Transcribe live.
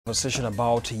Conversation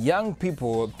about young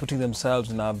people putting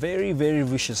themselves in a very, very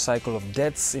vicious cycle of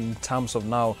debts in terms of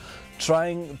now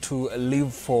trying to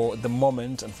live for the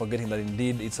moment and forgetting that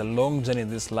indeed it's a long journey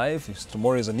in this life.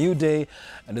 Tomorrow is a new day,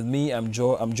 and with me, I'm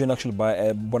joined actually by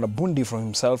Bonabundi from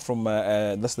himself, from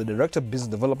that's the Director of Business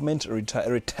Development,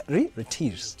 Retees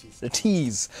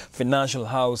Financial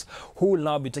House, who will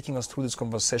now be taking us through this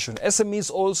conversation.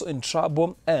 SMEs also in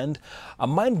trouble, and a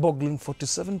mind-boggling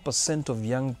 47% of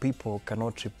young people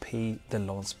cannot repay the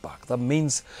loans back. That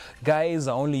means guys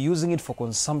are only using it for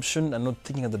consumption and not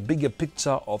thinking of the bigger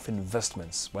picture of investments.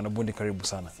 Bonabundi, karibu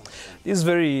sana. This is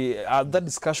very, that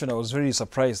discussion, I was very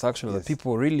surprised actually that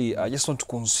people really just want to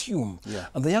consume.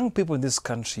 And the young people in this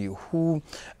country who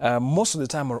most of the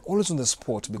time are always on the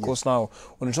spot, because now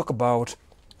when you talk about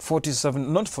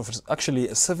 47, not for actually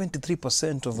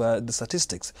 73% of the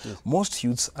statistics, most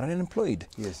youths are unemployed.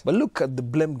 But look at the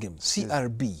blame game,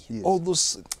 CRB, all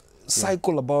those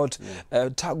cycle about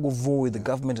tug of war with the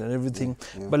government and everything.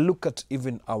 But look at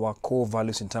even our core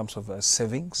values in terms of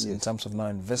savings, in terms of now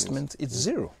investment, it's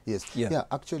zero.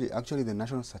 Actually the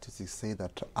national statistics say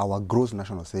that our gross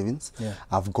national savings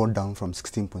have gone down from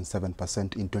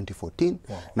 16.7% in 2014.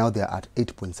 Now they are at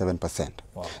 8.7%.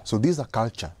 So these are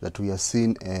culture that we are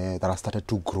seeing that has started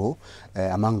to grow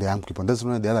among the young people. That's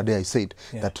why the other day I said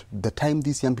that the time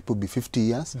these young people be 50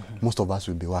 years, most of us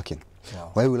will be working.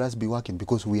 Why will us be working?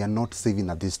 Because we are not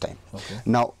saving at this time.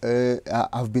 Now,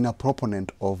 I've been a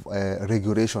proponent of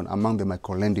regulation among the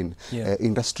micro-lending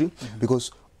industry,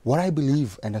 because what I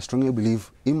believe, and I strongly believe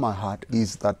in my heart,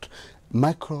 is that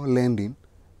micro-lending,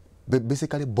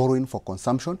 basically borrowing for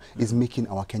consumption, is making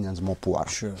our Kenyans more poor.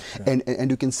 And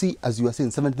you can see, as you are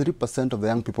saying, 73% of the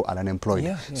young people are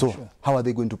unemployed. How are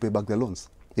they going to pay back their loans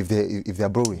if they're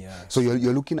borrowing? So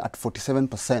you're looking at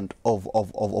 47% of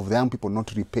the young people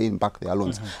not repaying back their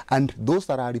loans. And those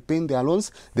that are repaying their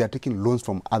loans, they are taking loans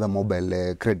from other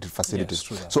mobile credit facilities.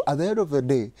 So at the end of the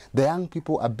day, the young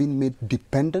people are being made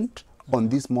dependent on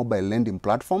these mobile lending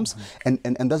platforms, and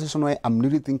that's the reason why I'm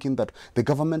really thinking that the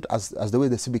government, as the way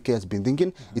the CBK has been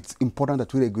thinking, it's important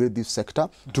that we regulate this sector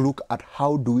to look at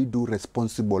how do we do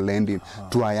responsible lending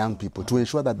to our young people to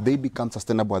ensure that they become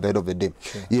sustainable at the end of the day.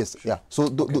 So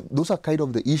those are kind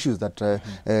of the issues that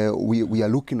we are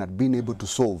looking at being able to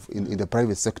solve in the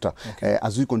private sector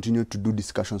as we continue to do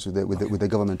discussions with the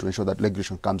government to ensure that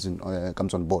regulation comes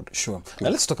on board. Now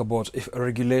let's talk about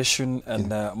regulation, and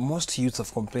most youths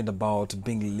have complained about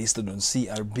being listed on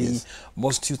CRB.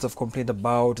 Most youth have complained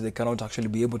about they cannot actually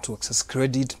be able to access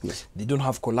credit. They don't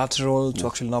have collateral to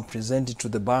actually now present it to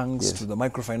the banks, to the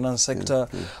microfinance sector.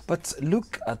 But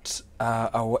look at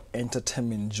our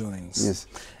entertainment joints.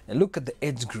 And look at the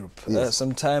age group.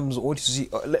 Sometimes what you see,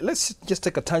 let's just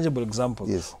take a tangible example.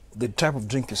 The type of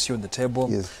drink you see on the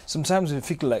table. Sometimes you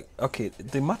feel like, okay,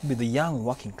 they might be the young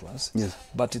working class,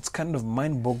 but it's kind of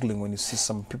mind-boggling when you see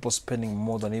some people spending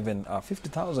more than even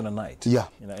 50,000 a night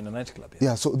in a nightclub.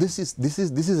 So this is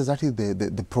exactly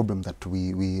the problem that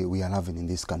we are having in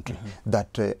this country,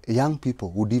 that young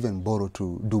people would even borrow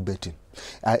to do betting.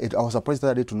 I was surprised the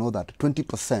other day to know that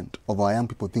 20% of our young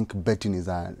people think betting is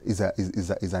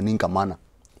an income manner.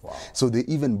 So they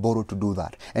even borrow to do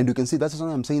that. And you can see that's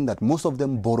why I'm saying that most of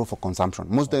them borrow for consumption.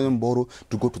 Most of them borrow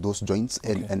to go to those joints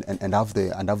and have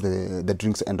the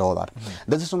drinks and all that.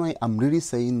 That's why I'm really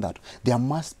saying that there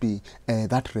must be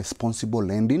that responsible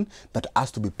lending that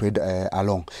has to be paid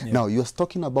along. Now, you're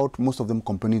talking about most of them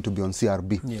complaining to be on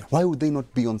CRB. Why would they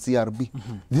not be on CRB?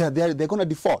 They're going to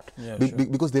default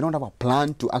because they don't have a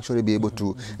plan to actually be able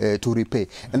to repay.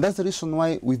 And that's the reason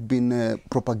why we've been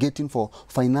propagating for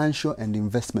financial and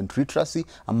investment literacy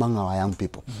among our young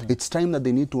people. It's time that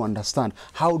they need to understand,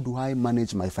 how do I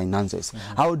manage my finances?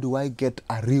 How do I get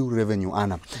a real revenue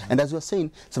earner? And as we are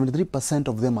saying, 73%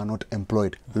 of them are not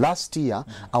employed. Last year,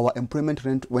 our employment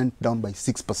rate went down by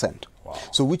 6%.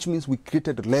 So which means we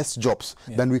created less jobs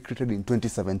than we created in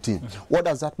 2017. What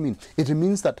does that mean? It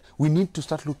means that we need to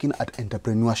start looking at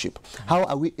entrepreneurship. How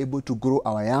are we able to grow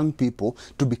our young people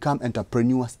to become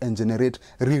entrepreneurs and generate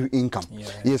real income?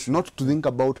 Not to think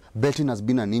about betting as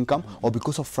being an income, or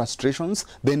because of frustrations,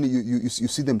 then you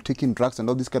see them taking drugs and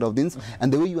all these kind of things.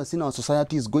 And the way you are seeing our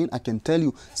society is going, I can tell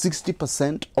you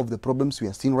 60% of the problems we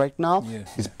are seeing right now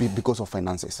is because of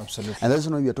finances. And that's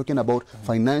why we are talking about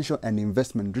financial and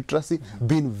investment literacy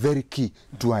being very key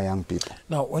to our young people.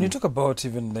 Now, when you talk about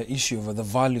even the issue of the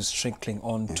values trickling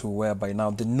on to whereby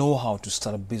now they know how to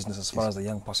start a business as far as the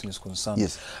young person is concerned.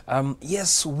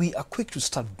 Yes, we are quick to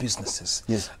start businesses.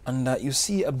 And you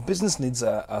see, a business needs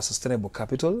a sustainable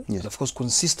capital. And of course,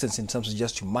 consistency in terms of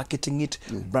just you marketing it,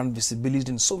 brand visibility,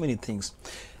 and so many things.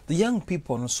 The young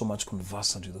people are not so much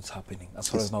conversant with what's happening as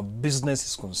far as now business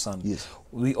is concerned. Yes.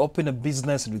 We open a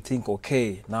business and we think,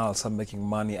 okay, now I'll start making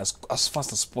money as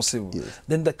fast as possible. Yes.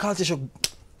 Then the culture shock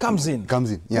comes in.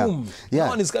 Yeah. Boom. Yeah. No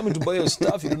one is coming to buy your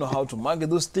stuff. You don't know how to market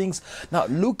those things. Now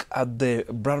look at the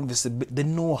brand visibility, the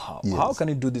know-how. Yes. How can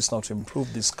you do this now to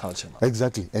improve this culture now?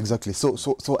 Exactly. So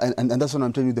and that's what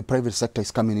I'm telling you, the private sector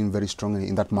is coming in very strongly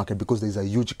in that market because there's a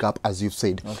huge gap, as you've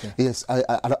said. Okay. Yes,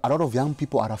 a lot of young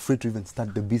people are afraid to even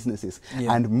start the businesses.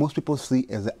 Yeah. And most people see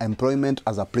as employment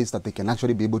as a place that they can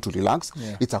actually be able to relax.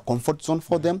 Yeah. It's a comfort zone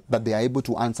for them, that they are able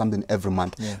to earn something every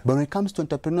month. Yeah. But when it comes to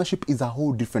entrepreneurship, it's a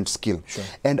whole different skill. Sure.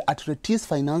 And at Retis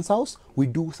Finance House, we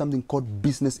do something called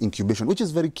business incubation, which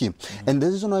is very key. And the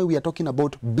reason why we are talking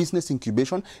about business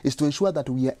incubation is to ensure that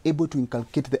we are able to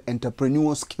inculcate the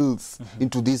entrepreneurial skills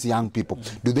into these young people.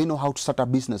 Do they know how to start a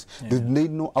business? Do they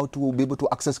know how to be able to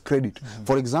access credit?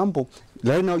 For example,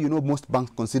 right now, you know, most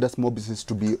banks consider small business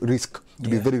to be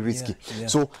be very risky.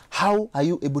 So how are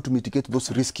you able to mitigate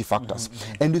those risky factors?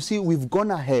 And you see, we've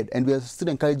gone ahead and we are still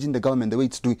encouraging the government, the way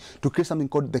it's doing, to create something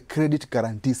called the credit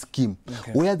guarantee scheme,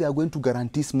 where they are going to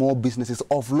guarantee small businesses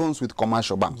of loans with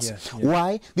commercial banks.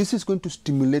 Why? This is going to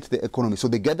stimulate the economy. So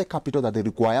they get the capital that they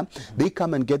require, they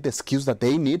come and get the skills that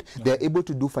they need, they're able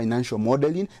to do financial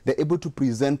modeling, they're able to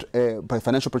present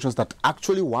financial projects that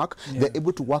actually work, they're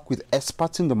able to work with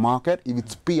experts in the market. If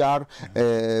it's PR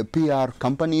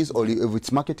companies or if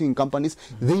it's marketing companies,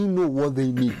 they know what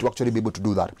they need to actually be able to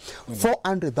do that.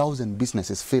 400,000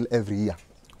 businesses fail every year.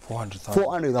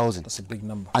 400,000. That's a big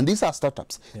number. And these are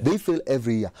startups. They fail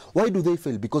every year. Why do they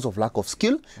fail? Because of lack of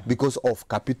skill, because of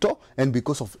capital, and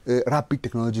because of rapid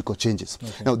technological changes.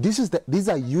 Now, this is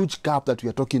a huge gap that we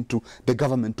are talking to the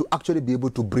government to actually be able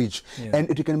to bridge. And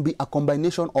it can be a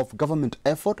combination of government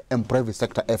effort and private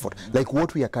sector effort, like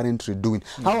what we are currently doing.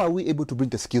 How are we able to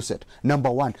bring the skill set?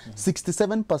 Number one,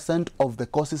 67% of the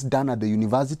courses done at the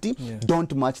university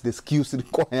don't match the skills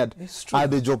required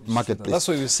at the job marketplace. That's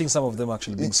why we're seeing some of them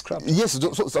actually being scrapped. Yes,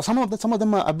 so some of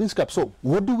them are being scrapped. So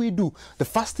what do? The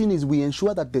first thing is we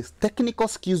ensure that the technical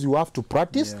skills you have to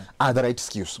practice are the right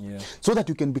skills, so that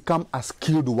you can become a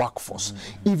skilled workforce.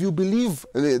 If you believe,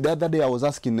 the other day I was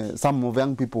asking some of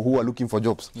young people who are looking for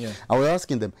jobs, I was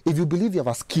asking them, if you believe you have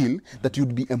a skill that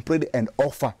you'd be employed and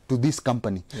offer to this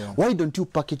company, why don't you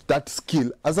package that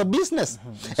skill as a business?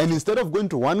 And instead of going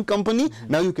to one company,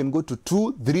 now you can go to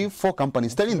 2, 3, 4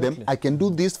 companies, telling them, I can do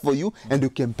this for you and you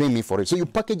can pay me for it. So you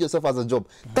package yourself as a job.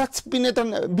 That's being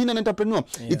an entrepreneur.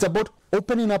 It's about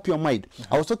opening up your mind.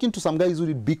 I was talking to some guys who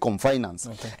did BCom finance,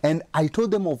 and I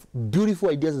told them of beautiful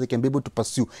ideas that they can be able to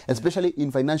pursue, especially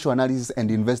in financial analysis and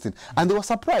investing. And they were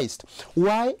surprised.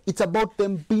 Why? It's about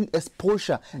them being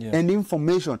exposure and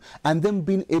information, and them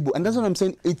being able, and that's what I'm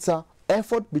saying, it's a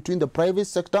effort between the private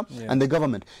sector and the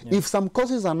government. If some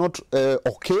courses are not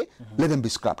okay, let them be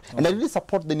scrapped. And I really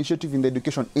support the initiative in the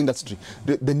education industry.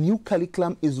 The new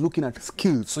curriculum is looking at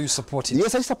skills. So you support it?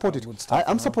 Yes, I support it.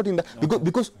 I'm supporting that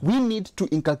because we need to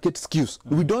inculcate skills.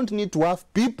 We don't need to have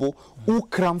people who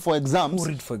cram for exams.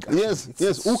 Who read for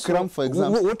exams. Who cram for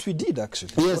exams. What we did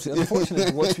actually. Yes.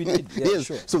 Unfortunately, what we did. Yes.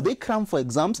 Sure. So they cram for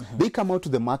exams, they come out to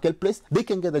the marketplace, they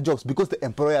can get the jobs because the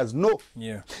employers know.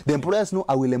 The employers know,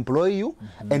 I will employ you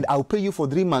and I'll pay you for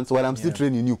 3 months while I'm still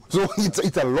training you. So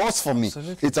it's a loss for me.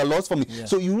 Absolutely. It's a loss for me.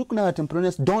 So you look now at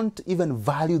entrepreneurs, don't even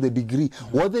value the degree.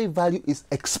 What they value is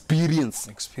experience.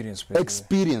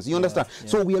 Experience. You understand?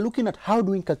 So we are looking at how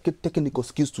do we inculcate technical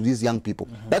skills to these young people.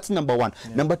 That's number one.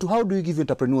 Number two, how do you give you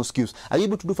entrepreneurial skills? Are you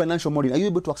able to do financial modeling? Are you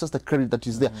able to access the credit that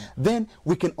is there? Then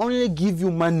we can only give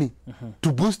you money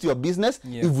to boost your business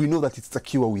if we know that it's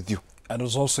secure with you. And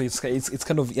also it's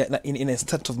kind of in a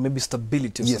state of maybe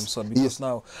stability of some sort, because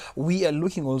now we are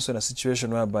looking also in a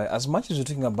situation whereby, as much as we're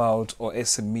talking about our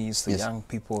SMEs, the young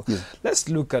people, let's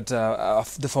look at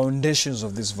the foundations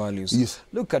of these values.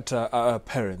 Look at our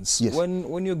parents.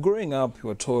 When you're growing up, you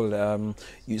were told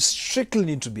you strictly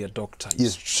need to be a doctor, you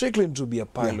strictly need to be a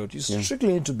pilot, you strictly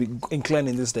need to be inclined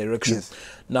in this direction.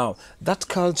 Now that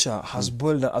culture has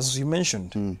boiled, as you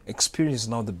mentioned, experience is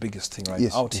now the biggest thing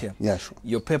out here.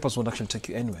 Your papers won't actually take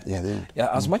you anywhere.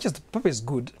 As much as the paper is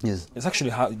good, it's actually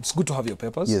it's good to have your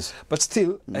papers, but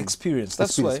still experience.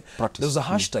 That's why there was a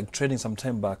hashtag trending some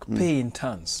time back, pay in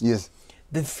turns.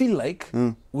 They feel like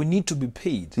we need to be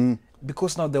paid.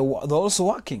 because now they're also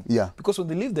working. Yeah. Because when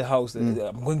they leave the house,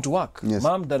 I'm going to work. Yes.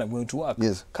 Mom, Dad, I'm going to work.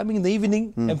 Yes. Coming in the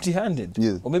evening, empty-handed.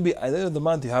 Yes. Or maybe at the end of the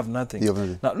month, you have nothing. You have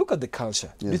nothing. Now, look at the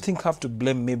culture. Do you Yes. think you have to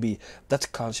blame maybe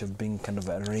that culture of being kind of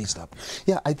raised up?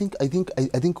 Yeah, I think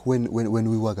when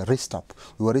we were raised up,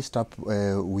 with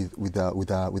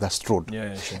a straw.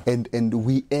 Yeah, sure. And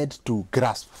we had to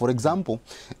grasp. For example,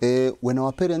 when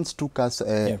our parents took us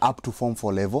up to Form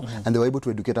 4 level and they were able to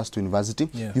educate us to university,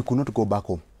 you could not go back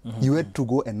home. You had to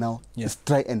go and now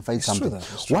try and find something.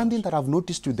 One thing that I've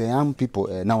noticed with the young people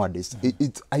nowadays,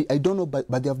 I don't know, but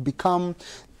they have become,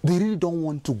 they really don't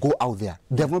want to go out there.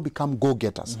 They have not become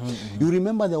go-getters. You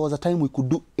remember there was a time we could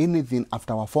do anything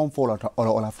after our Form 4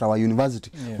 or after our university.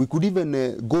 We could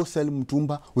even go sell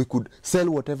mtumba. We could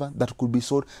sell whatever that could be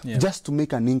sold just to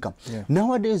make an income.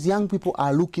 Nowadays, young people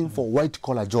are looking for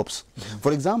white-collar jobs.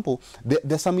 For example,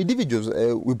 there's some individuals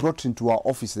we brought into our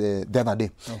office the other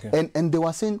day. And they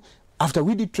were saying, after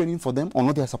we did training for them on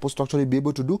what they are supposed to actually be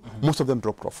able to do, most of them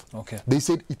dropped off. They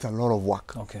said it's a lot of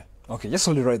work. Okay, just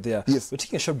hold it right there. Yes. We're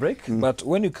taking a short break, but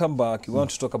when you come back, we want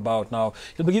to talk about now,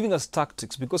 you'll be giving us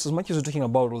tactics, because as much as we're talking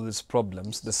about all these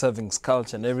problems, the savings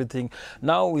culture and everything,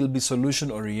 now we'll be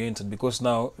solution-oriented, because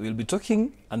now we'll be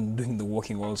talking and doing the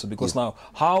working also, because now,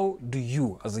 how do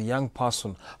you, as a young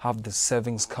person, have the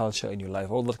savings culture in your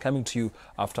life? All that coming to you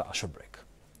after a short break.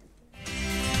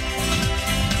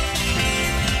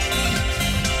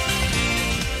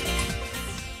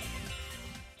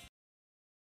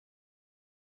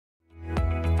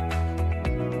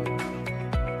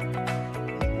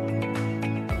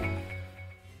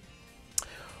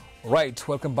 Right,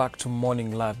 welcome back to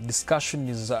Morning Live. Discussion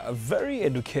is very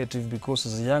educative, because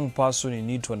as a young person, you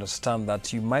need to understand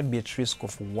that you might be at risk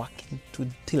of working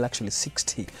till actually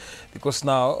 60. Because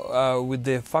now, with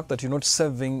the fact that you're not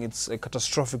saving, it's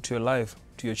catastrophic to your life,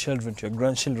 to your children, to your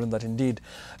grandchildren, that indeed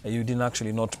you didn't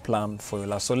actually not plan for your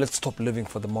life. So let's stop living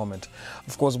for the moment.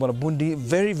 Of course, Bundi,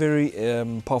 very,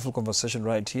 very powerful conversation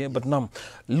right here. But now,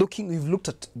 we've looked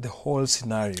at the whole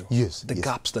scenario. Yes. The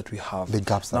gaps that we have. The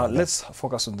gaps. Now, let's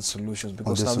focus on the solutions,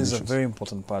 because now this is a very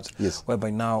important part.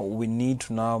 Whereby now we need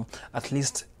to now at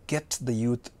least get the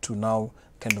youth to now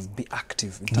kind of be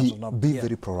active in terms of now be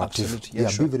very proactive.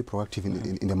 Be very proactive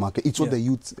in the market. It's what the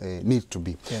youth need to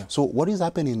be. So what is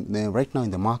happening right now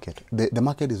in the market? The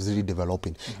market is really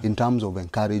developing in terms of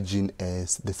encouraging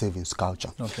the savings culture.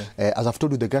 As I've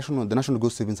told you, the national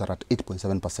growth savings are at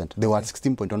 8.7%. They were at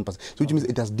 16.1%, so which means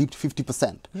it has dipped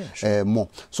 50% more.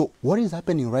 So what is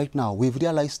happening right now? We've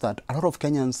realized that a lot of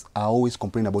Kenyans are always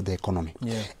complaining about the economy,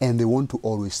 and they want to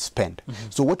always spend.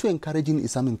 So what we're encouraging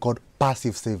is something called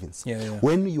passive savings.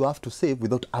 When you have to save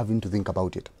without having to think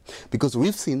about it. Because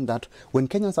we've seen that when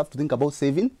Kenyans have to think about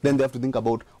saving, then they have to think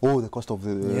about, the cost of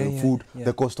the food,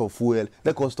 the cost of fuel,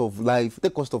 the cost of life, the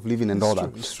cost of living, and all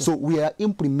that. So we are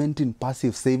implementing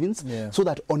passive savings so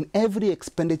that on every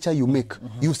expenditure you make,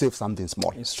 you save something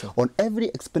small. On every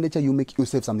expenditure you make, you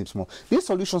save something small. These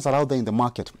solutions are out there in the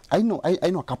market. I know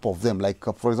a couple of them. Like,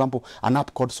 for example, an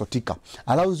app called Sotika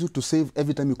allows you to save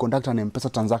every time you conduct an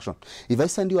M-Pesa transaction. If I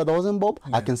send you 1,000 bob,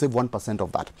 I can save 1%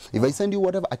 of that. If I send you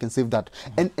whatever, I can save that.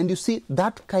 And you see,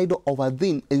 that kind of a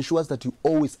thing ensures that you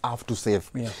always have to save.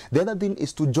 The other thing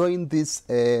is to join these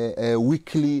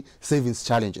weekly savings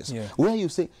challenges, where you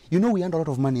say, we earn a lot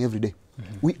of money every day.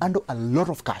 We handle a lot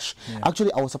of cash.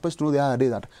 Actually, I was surprised to know the other day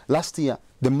that last year,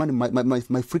 the money,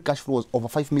 my free cash flow was over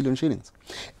 5 million shillings.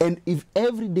 And if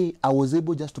every day I was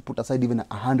able just to put aside even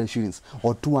 100 shillings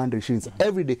or 200 shillings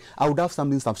every day, I would have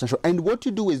something substantial. And what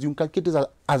you do is you calculate it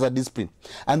as a discipline.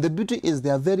 And the beauty is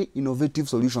there are very innovative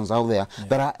solutions out there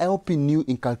that are helping you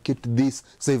inculcate this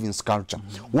savings culture.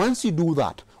 Once you do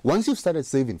that, once you've started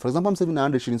saving, for example, I'm saving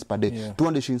 100 shillings per day,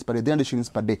 200 shillings per day, 300 shillings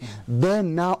per day,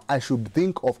 then now I should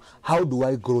think of how do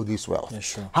I grow this wealth?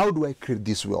 How do I create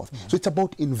this wealth? So it's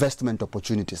about investment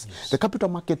opportunities. The capital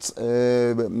markets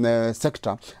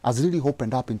sector has really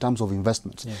opened up in terms of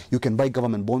investments. You can buy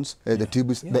government bonds, the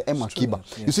T-bills, the M-Akiba.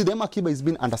 You see, the M-Akiba has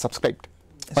been undersubscribed.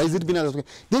 Why is it being undersubscribed?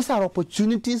 These are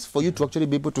opportunities for you to actually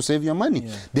be able to save your money.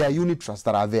 There are unit trusts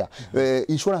that are there.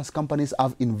 Insurance companies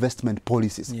have investment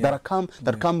policies that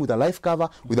come with a life cover,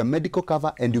 with a medical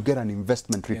cover, and you get an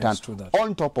investment return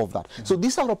on top of that. So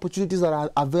these are opportunities that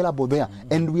are available there,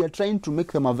 and we are trying to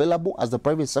make them available as the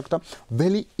private sector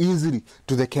very easily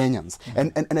to the Kenyans.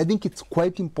 And I think it's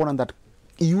quite important that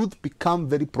youth become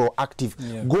very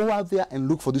proactive. Go out there and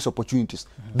look for these opportunities.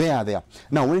 They are there.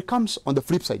 Now, when it comes on the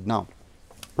flip side now,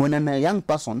 when a young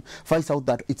person finds out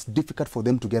that it's difficult for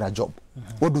them to get a job,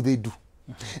 what do they do?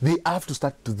 They have to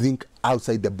start to think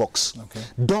outside the box. Okay.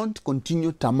 Don't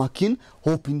continue tamaking,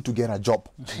 hoping to get a job.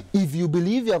 If you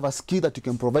believe you have a skill that you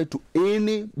can provide to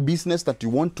any business that you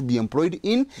want to be employed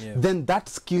in, then that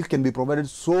skill can be provided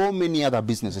so many other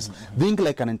businesses. Think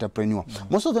like an entrepreneur.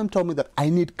 Most of them tell me that I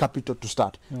need capital to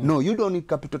start. No, you don't need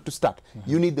capital to start.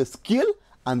 You need the skill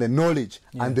and the knowledge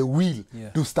and the will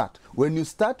to start. When you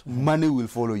start, money will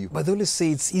follow you. But they always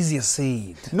say it's easier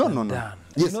said than done.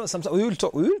 Yes. You know, sometimes we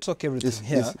will talk everything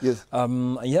here. Yes. A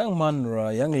young man or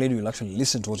a young lady will actually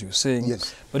listen to what you're saying.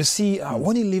 Yes. But you see,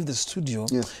 when you leave the studio,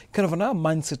 kind of another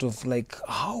mindset of like,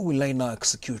 how will I now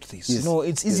execute this? You know,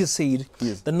 it's easier said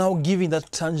than now giving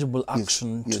that tangible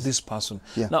action to this person.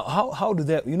 Now, how do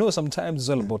they, you know, sometimes it's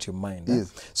all about your mind.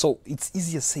 So it's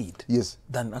easier said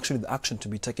than actually the action to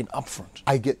be taken up front.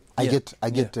 I get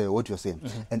what you're saying.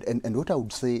 And what I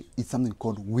would say is something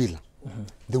called will.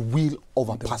 The will of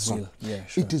a person.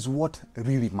 It is what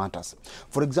really matters.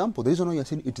 For example, the reason why you're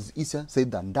saying it is easier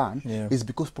said than done is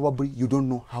because probably you don't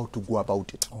know how to go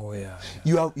about it.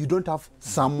 You don't have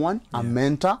someone, a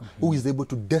mentor, who is able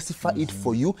to decipher it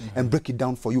for you and break it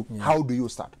down for you. How do you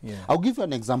start? I'll give you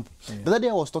an example. The other day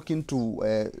I was talking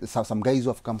to some guys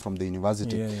who have come from the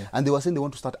university, and they were saying they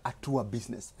want to start a tour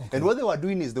business. And what they were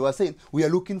doing is they were saying, we are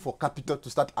looking for capital to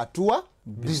start a tour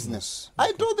business.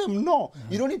 I told them, no,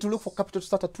 you don't need to look for capital to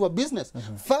start a tour business.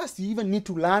 First, you even need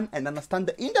to learn and understand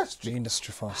the industry. The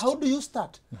industry first. How do you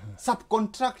start?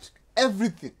 Subcontract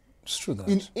everything. It's true that.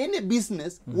 In any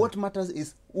business, what matters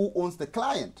is who owns the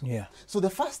client. So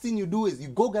the first thing you do is you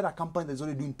go get a company that's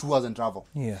only doing tours and travel.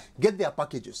 Get their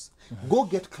packages. Go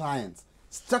get clients.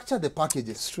 Structure the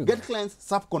packages, get clients,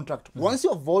 subcontract. Once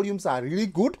your volumes are really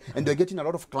good and you're getting a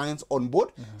lot of clients on board,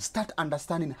 start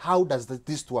understanding how does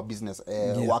this tour business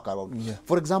work around.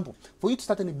 For example, for you to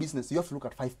start any business, you have to look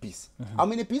at 5 P's. How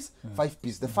many P's? 5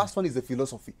 P's. The first one is the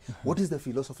philosophy. What is the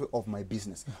philosophy of my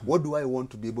business? What do I want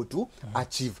to be able to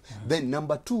achieve? Then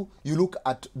number 2, you look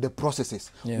at the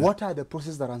processes. What are the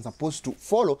processes that I'm supposed to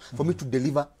follow for me to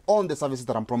deliver on the services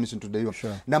that I'm promising to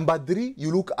deliver? Number 3,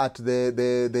 you look at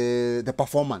the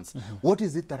performance. What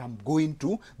is it that I'm going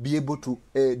to be able to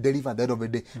deliver at the end of the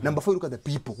day? Number 4, look at the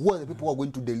people. Who are the people who are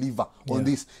going to deliver on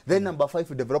this? Then number 5,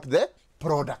 you develop the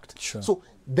product. So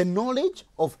the knowledge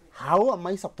of how am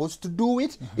I supposed to do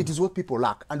it, it is what people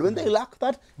lack. And when they lack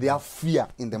that, they have fear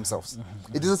in themselves.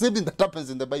 It is the same thing that happens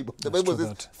in the Bible. The Bible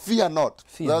says, fear not.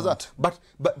 But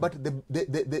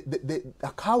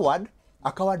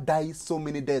a coward dies so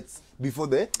many deaths before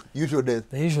the usual death.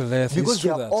 The usual death. Because they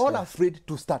are all afraid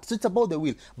to start. So it's about the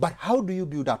will. But how do you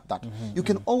build up that? You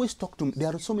can always talk to me.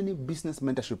 There are so many business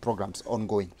mentorship programs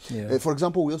ongoing. For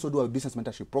example, we also do a business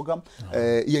mentorship program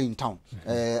here in town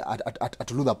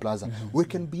at Luther Plaza. We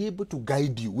can be able to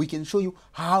guide you. We can show you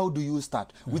how do you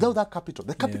start. Without that capital,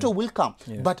 the capital will come.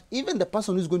 But even the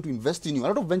person who's going to invest in you, a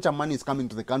lot of venture money is coming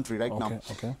to the country right now.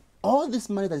 All this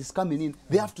money that is coming in,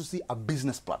 they have to see a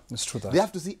business plan. It's true that. They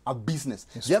have to see a business.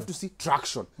 They have to see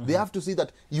traction. They have to see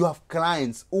that you have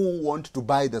clients who want to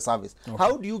buy the service.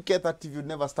 How do you get that if you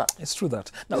never start? It's true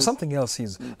that. Now, something else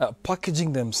is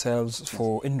packaging themselves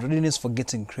in readiness for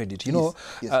getting credit. You know,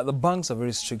 the banks are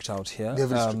very strict out here. They're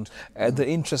very strict. The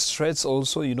interest rates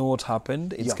also, you know what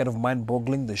happened? It's kind of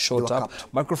mind-boggling. They shot up.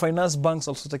 Microfinance banks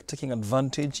also taking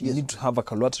advantage. You need to have a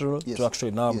collateral to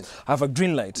actually now have a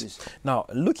green light. Now,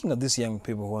 looking at these young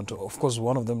people who want to, of course,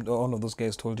 one of those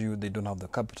guys told you they don't have the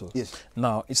capital.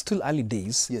 Now, it's still early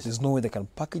days. There's no way they can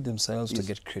package themselves to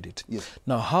get credit.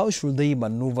 Now, how should they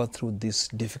maneuver through this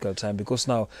difficult time? Because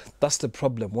now, that's the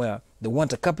problem where they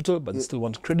want a capital, but they still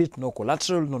want credit, no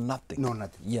collateral, no nothing. No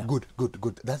nothing. Good.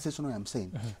 That's the reason I'm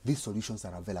saying these solutions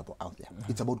are available out there.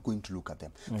 It's about going to look at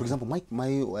them. For example,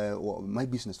 my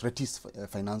business, Retis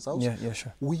Finance House,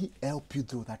 we help you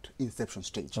through that inception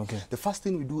stage. The first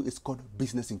thing we do is called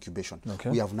business incubation.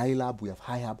 We have NILAB, we have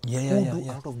HiHub, who do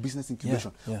a lot of business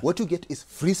incubation. What you get is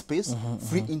free space,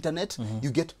 free internet, you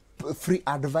get free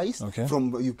advice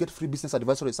you get free business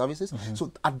advisory services.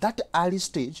 So at that early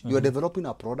stage, you are developing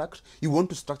a product, you want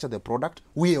to structure the product,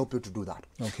 we help you to do that.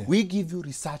 We give you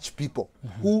research people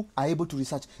who are able to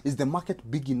research, is the market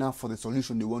big enough for the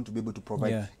solution you want to be able to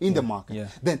provide in the market.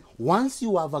 Then once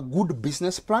you have a good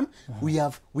business plan, we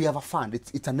have a fund,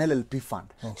 it's an LLP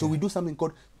fund. So we do something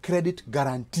called credit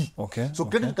guarantee. So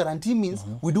credit guarantee means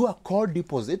we do a core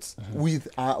deposits with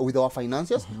our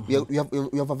financiers. We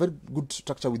have a very good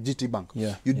structure with GT Bank.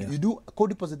 You do a core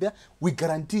deposit there. We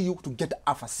guarantee you to get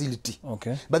a facility.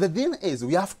 But the thing is,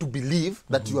 we have to believe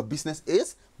that your business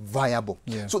is viable.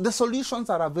 Yeah. So the solutions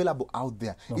are available out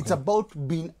there. Okay. It's about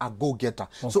being a go-getter.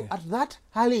 So at that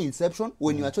early inception,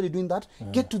 when you're actually doing that,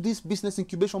 get to these business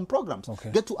incubation programs,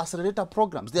 get to accelerator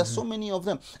programs. There are so many of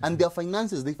them, and their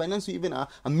finances, they finance you even a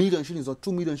million shillings or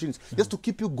 2 million shillings just to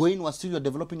keep you going while still you're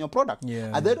developing your product.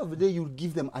 At the end of the day, you'll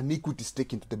give them an equity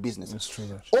stake into the business. That's true.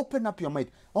 Open up your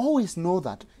mind. Always know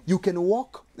that you can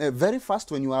walk very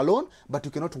fast when you are alone, but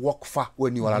you cannot walk far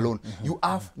when you are alone. You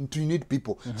need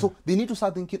people. So they need to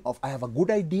start thinking of, I have a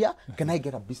good idea, can I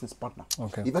get a business partner?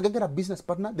 If I can get a business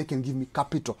partner, they can give me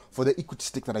capital for the equity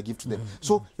stake that I give to them.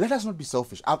 So let us not be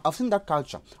selfish. I've seen that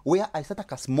culture where I set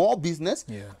up a small business,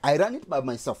 I run it by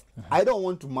myself. I don't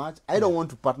want to merge, I don't want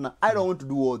to partner, I don't want to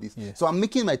do all this. So I'm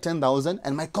making my 10,000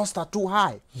 and my costs are too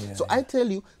high. So I tell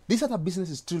you, this other business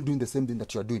is still doing the same thing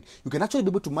that you are doing. You can actually be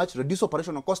able to match, reduce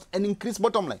operational cost, and increase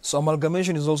bottom line. So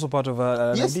amalgamation is also part of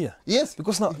an idea. Yes.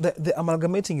 Because now the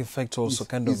amalgamating effect also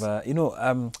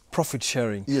profit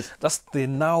sharing. That's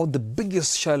now the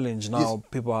biggest challenge now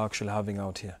people are actually having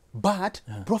out here. But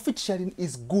profit sharing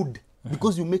is good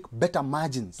because you make better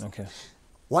margins.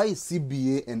 Why is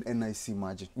CBA and NIC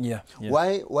margin?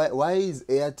 Why is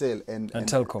Airtel and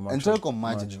Telcom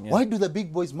margin? Why do the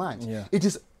big boys merge? It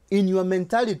is in your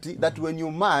mentality that when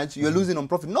you merge, you're losing on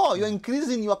profit. No, you're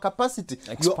increasing your capacity.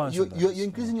 You're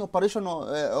increasing your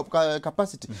operational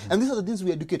capacity. And these are the things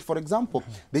we educate. For example,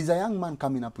 there's a young man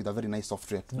coming up with a very nice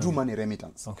software to do money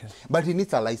remittance. But he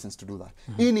needs a license to do that.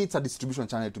 He needs a distribution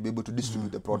channel to be able to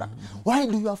distribute the product. Why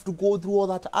do you have to go through all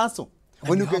that hassle?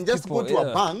 When you can just go to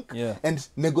a bank and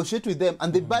negotiate with them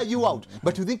and they buy you out.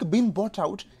 But you think being bought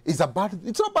out is a bad thing.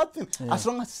 It's not a bad thing as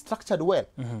long as it's structured well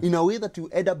in a way that you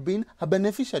end up being a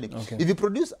beneficiary. If you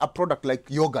produce a product like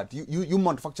yogurt, you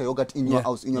manufacture yogurt in your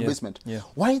house, in your basement.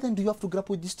 Why then do you have to grab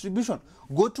with distribution?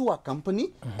 Go to a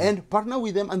company and partner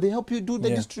with them and they help you do the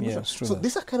distribution. So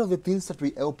these are kind of the things that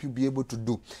we help you be able to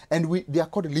do. And they are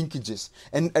called linkages.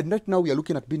 And right now we are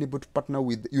looking at being able to partner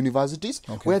with universities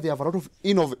where they have a lot of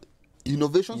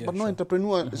innovations, but no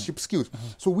entrepreneurship skills.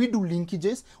 So we do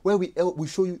linkages where we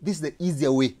show you this is the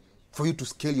easier way for you to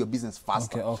scale your business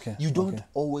faster. You don't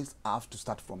always have to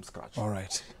start from scratch. All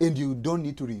right. And you don't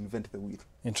need to reinvent the wheel.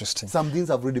 Interesting. Some things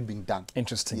have already been done.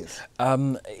 Interesting. Yes.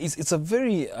 It's a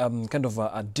very kind of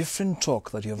a different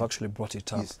talk that you have actually brought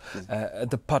it up.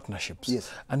 The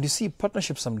partnerships. And you see,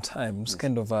 partnerships sometimes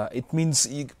kind of, it means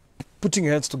putting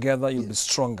your heads together, you'll be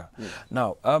stronger.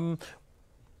 Now,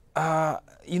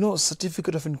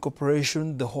 certificate of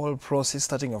incorporation, the whole process,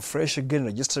 starting afresh again,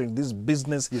 registering this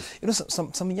business.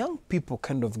 Some young people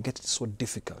kind of get it so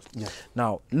difficult.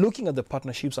 Now, looking at the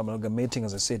partnerships, amalgamating,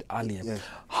 as I said earlier,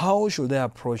 how should they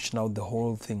approach now the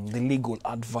whole thing, the legal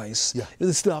advice? Do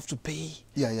they still have to pay?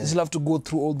 They still have to go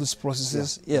through all these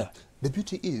processes? The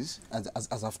beauty is,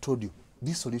 as I've told you,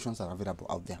 these solutions are available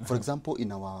out there. For example,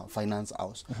 in our finance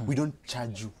house, we don't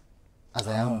charge you as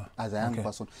a young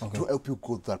person to help you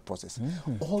go through that process.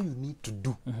 All you need to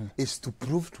do is to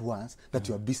prove to us that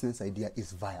your business idea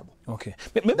is viable.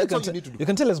 Maybe you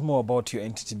can tell us more about your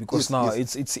entity, because now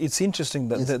it's interesting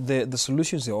that the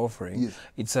solutions you're offering,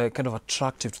 it's kind of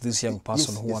attractive to this young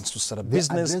person who wants to start a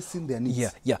business. Addressing their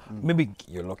needs. Maybe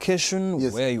your location,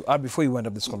 where you are before you wind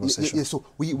up this conversation. So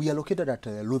we are located at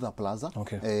Luther Plaza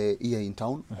here in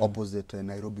town, opposite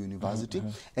Nairobi University.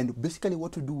 And basically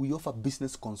what we do, we offer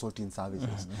business consulting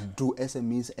services to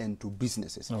SMEs and to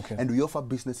businesses. And we offer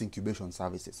business incubation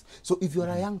services. So if you're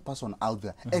a young person out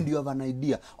there and you have an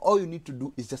idea, all you need to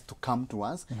do is just to come to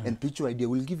us and pitch your idea.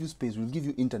 We'll give you space, we'll give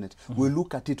you internet, we'll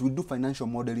look at it, we'll do financial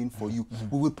modeling for you,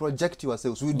 we will project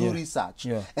yourselves, we'll do research,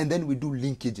 and then we do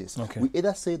linkages. We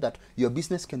either say that your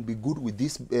business can be good with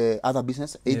this other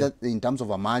business, either in terms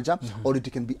of a merger, or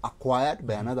it can be acquired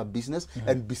by another business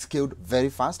and be scaled very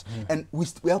fast. And we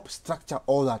help structure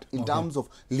all that in terms of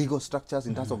legal structures,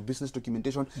 in terms of business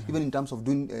documentation, even in terms of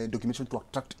doing documentation to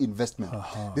attract investment.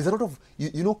 There's a lot of,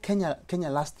 Kenya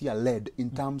last year led in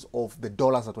terms of the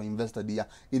dollars that were invested here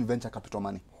in venture capital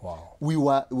money. We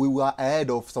were ahead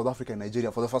of South Africa and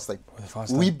Nigeria for the first time.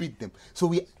 We beat them. So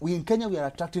we in Kenya, we are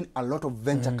attracting a lot of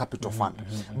venture capital fund.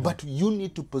 But you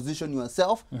need to position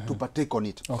yourself to partake on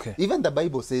it. Even the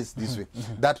Bible says this way,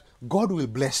 that God will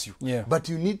bless you, but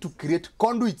you need to create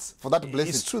conduits for that blessing.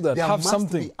 It's true that there have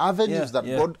must be avenues that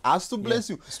God has to bless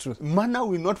you. It's true. Manna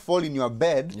will not fall in your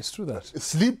bed, it's true that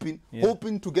sleeping,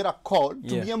 hoping to get a call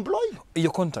to be employed.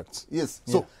 Your contacts.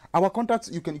 So Our contacts,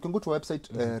 you can go to our website,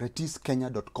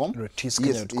 retiskenya.com.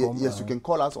 Retiskenya.com. Yes, you can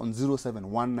call us on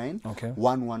 0719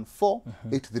 114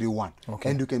 831.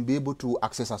 And you can be able to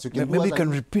access us. You can Maybe you can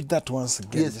repeat that once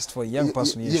again, just for a young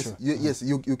person. Yes,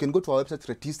 you can go to our website,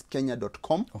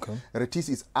 retiskenya.com. Retis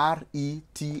is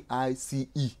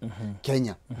RETICE,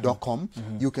 Kenya.com.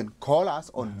 You can call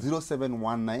us on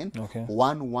 0719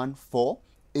 114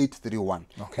 831.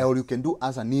 Or you can do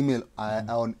us an email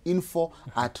on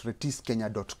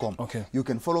info@retiskenya.com. You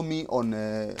can follow me on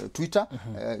Twitter,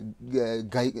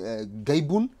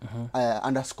 Gaibun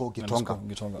 _Gitonga.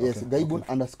 Yes, Gaibun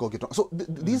 _Gitonga. So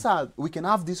these are, we can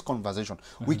have this conversation.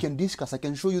 We can discuss. I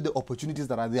can show you the opportunities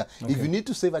that are there. If you need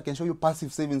to save, I can show you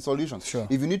passive saving solutions.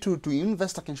 If you need to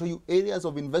invest, I can show you areas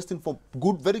of investing for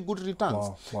very good returns,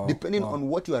 depending on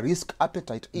what your risk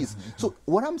appetite is. So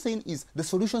what I'm saying is the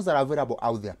solutions that are available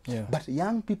out there. But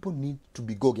young people need to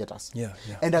be go-getters.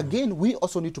 And again, we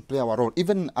also need to play our role,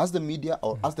 even as the media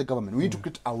or as the government. We need to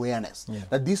create awareness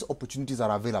that these opportunities are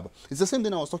available. It's the same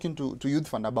thing I was talking to Youth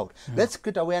Fund about. Let's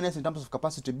create awareness in terms of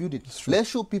capacity building. Let's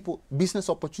show people business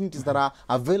opportunities that are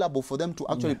available for them to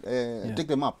actually take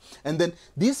them up. And then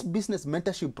these business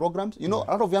mentorship programs, you know,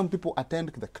 a lot of young people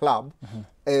attend the club.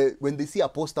 When they see a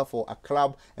poster for a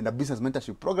club and a business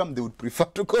mentorship program, they would prefer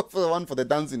to go for the one for the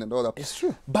dancing and all that. It's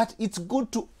true. But it's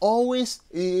good to always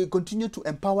continue to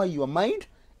empower your mind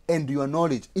and your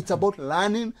knowledge. It's about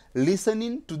learning,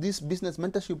 listening to these business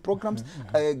mentorship programs,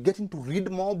 getting to read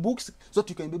more books so that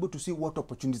you can be able to see what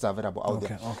opportunities are available out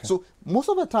there. So most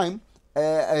of the time,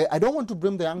 I don't want to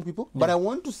blame the young people, but I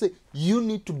want to say you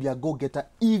need to be a go-getter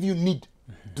if you need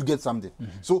to get something.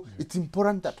 So it's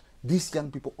important that these young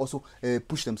people also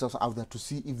push themselves out there to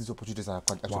see if these opportunities are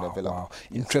actually available.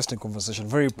 Interesting conversation,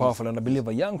 very powerful. And I believe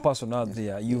a young person out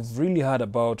there, you've really heard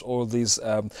about all this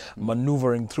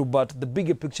maneuvering through, but the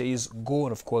bigger picture is go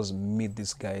and, of course, meet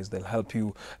these guys. They'll help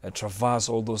you traverse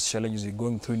all those challenges you're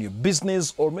going through in your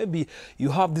business, or maybe you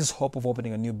have this hope of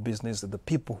opening a new business that the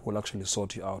people will actually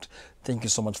sort you out. Thank you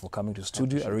so much for coming to the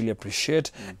studio. I really appreciate.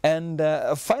 And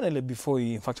finally, before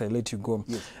you, in fact, I let you go,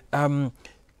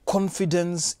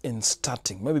 confidence in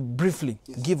starting. Maybe briefly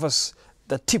give us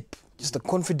the tip, just the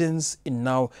confidence in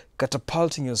now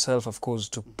catapulting yourself, of course,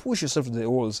 to push yourself to the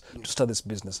walls to start this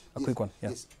business. A quick one.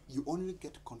 Yes, you only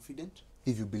get confident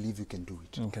if you believe you can do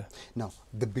it. Now,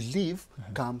 the belief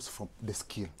comes from the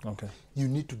skill. You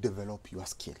need to develop your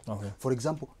skill. For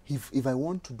example, if I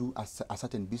want to do a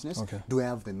certain business, do I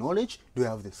have the knowledge? Do I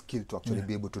have the skill to actually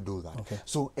be able to do that?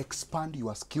 So expand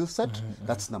your skill set.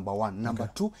 That's number one. Number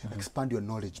two, expand your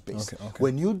knowledge base.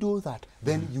 When you do that,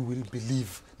 then you will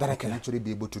believe that I can actually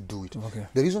be able to do it.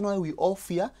 The reason why we all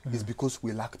fear is because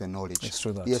we lack the knowledge. It's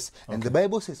true that. Yes, and the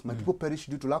Bible says, my people perish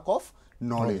due to lack of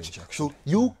knowledge. So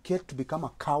you get to become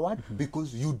a coward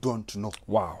because you don't know.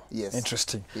 Yes.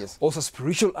 Interesting. Also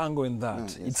spiritual angle in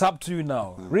that. It's up to you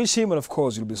now. Reach him and of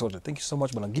course you'll be sorted. Thank you so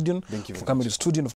much, Bwana Gideon, for coming to the studio.